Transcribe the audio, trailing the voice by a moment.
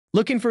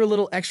Looking for a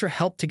little extra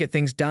help to get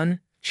things done?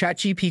 Chat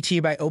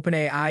GPT by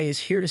OpenAI is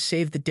here to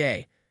save the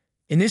day.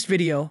 In this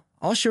video,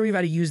 I'll show you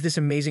how to use this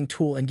amazing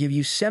tool and give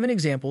you 7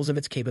 examples of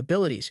its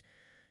capabilities.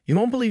 You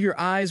won't believe your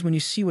eyes when you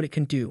see what it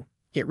can do.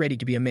 Get ready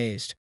to be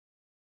amazed.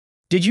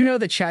 Did you know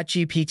that Chat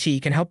GPT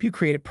can help you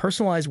create a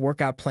personalized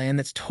workout plan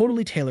that's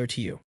totally tailored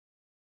to you?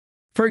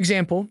 For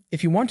example,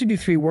 if you want to do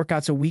 3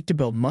 workouts a week to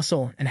build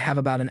muscle and have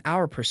about an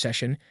hour per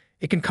session,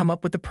 it can come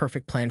up with the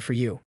perfect plan for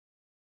you.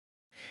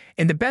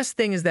 And the best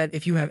thing is that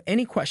if you have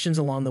any questions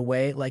along the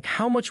way, like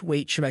how much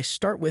weight should I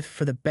start with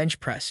for the bench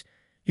press,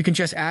 you can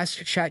just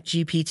ask Chat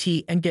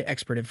GPT and get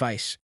expert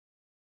advice.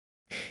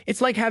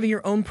 It's like having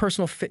your own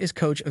personal fitness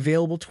coach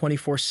available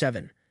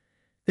 24/7.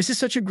 This is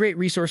such a great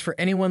resource for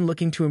anyone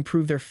looking to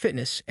improve their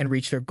fitness and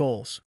reach their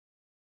goals.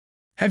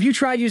 Have you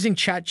tried using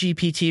Chat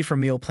GPT for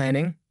meal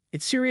planning?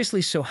 It's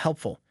seriously so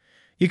helpful.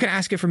 You can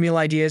ask it for meal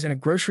ideas and a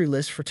grocery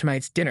list for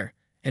tonight's dinner,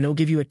 and it'll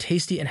give you a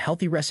tasty and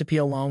healthy recipe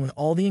along with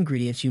all the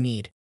ingredients you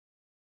need.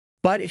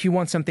 But if you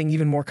want something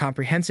even more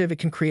comprehensive, it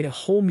can create a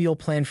whole meal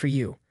plan for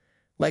you.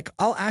 Like,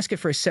 I'll ask it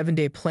for a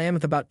 7-day plan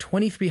with about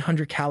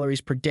 2,300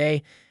 calories per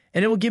day,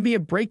 and it will give me a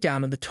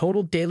breakdown of the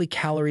total daily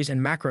calories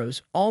and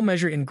macros, all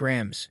measured in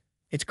grams.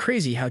 It's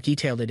crazy how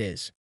detailed it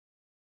is.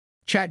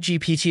 Chat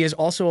GPT is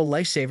also a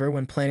lifesaver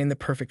when planning the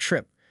perfect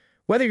trip.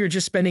 Whether you're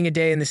just spending a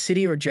day in the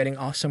city or jetting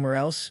off somewhere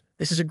else,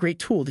 this is a great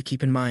tool to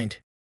keep in mind.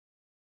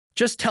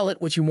 Just tell it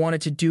what you want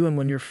it to do and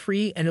when you're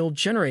free, and it'll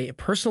generate a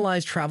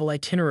personalized travel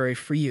itinerary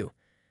for you.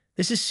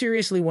 This is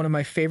seriously one of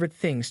my favorite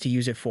things to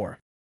use it for.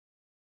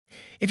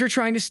 If you're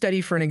trying to study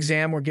for an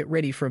exam or get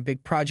ready for a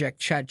big project,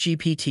 Chat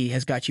GPT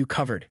has got you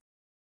covered.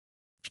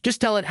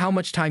 Just tell it how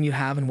much time you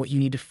have and what you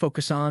need to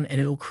focus on, and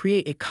it'll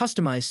create a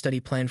customized study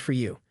plan for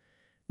you.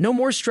 No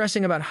more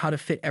stressing about how to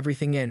fit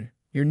everything in.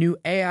 Your new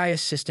AI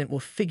assistant will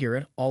figure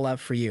it all out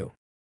for you.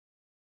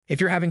 If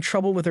you're having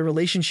trouble with a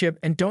relationship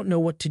and don't know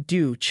what to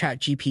do, Chat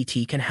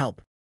GPT can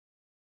help.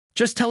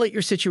 Just tell it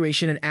your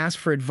situation and ask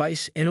for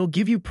advice, and it'll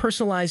give you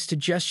personalized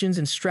suggestions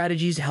and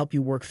strategies to help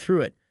you work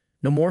through it.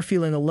 No more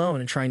feeling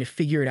alone and trying to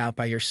figure it out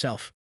by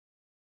yourself.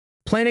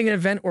 Planning an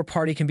event or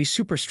party can be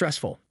super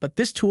stressful, but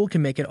this tool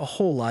can make it a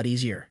whole lot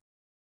easier.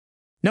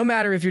 No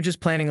matter if you're just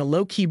planning a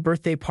low-key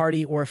birthday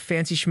party or a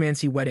fancy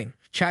schmancy wedding,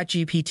 Chat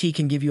GPT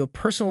can give you a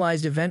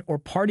personalized event or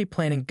party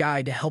planning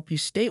guide to help you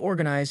stay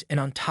organized and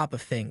on top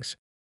of things.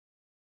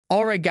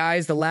 Alright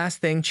guys, the last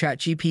thing Chat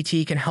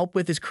GPT can help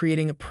with is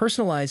creating a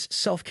personalized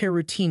self-care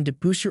routine to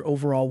boost your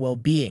overall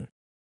well-being.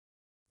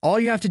 All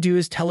you have to do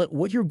is tell it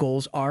what your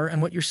goals are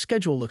and what your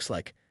schedule looks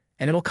like,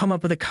 and it'll come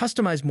up with a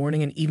customized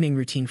morning and evening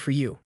routine for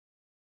you.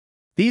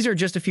 These are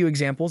just a few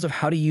examples of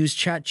how to use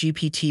Chat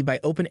GPT by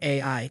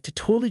OpenAI to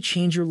totally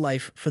change your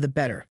life for the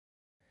better.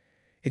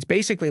 It's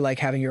basically like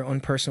having your own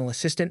personal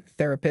assistant,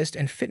 therapist,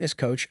 and fitness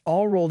coach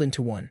all rolled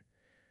into one.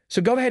 So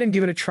go ahead and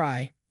give it a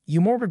try. You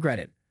won't regret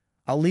it.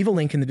 I'll leave a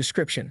link in the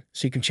description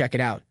so you can check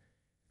it out.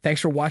 Thanks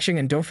for watching,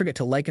 and don't forget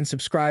to like and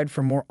subscribe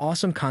for more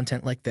awesome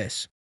content like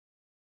this.